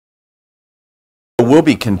we'll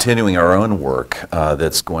be continuing our own work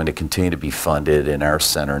that's going to continue to be funded in our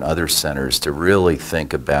center and other centers to really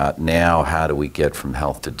think about now how do we get from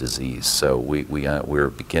health to disease. So we're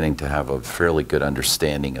beginning to have a fairly good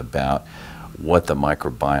understanding about what the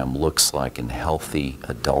microbiome looks like in healthy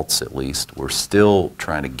adults at least. We're still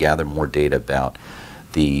trying to gather more data about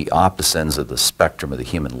the opposite ends of the spectrum of the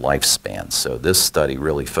human lifespan. So this study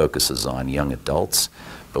really focuses on young adults,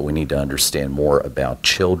 but we need to understand more about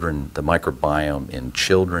children, the microbiome in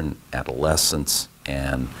children, adolescents,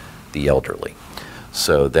 and the elderly.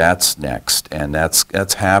 So that's next, and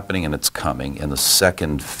that's happening and it's coming in the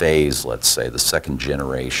second phase, let's say, the second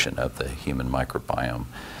generation of the human microbiome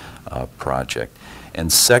project. And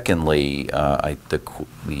secondly,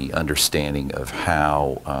 the understanding of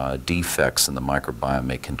how defects in the microbiome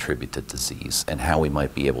may contribute to disease and how we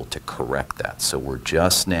might be able to correct that. So we're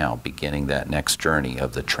just now beginning that next journey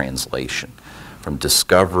of the translation from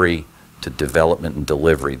discovery to development and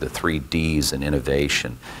delivery, the 3 Ds in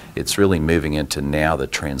innovation. It's really moving into now the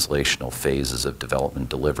translational phases of development and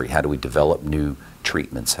delivery. How do we develop new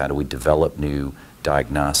treatments? How do we develop new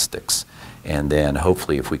diagnostics? And then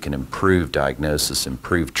hopefully if we can improve diagnosis,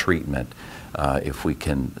 improve treatment, if we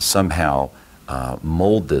can somehow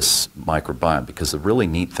mold this microbiome, because the really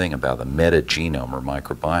neat thing about the metagenome or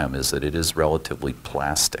microbiome is that it is relatively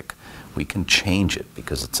plastic. We can change it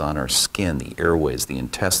because it's on our skin, the airways, the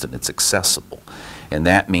intestine, it's accessible. And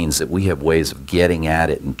that means that we have ways of getting at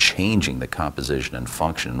it and changing the composition and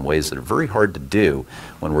function in ways that are very hard to do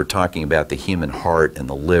when we're talking about the human heart and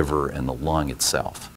the liver and the lung itself.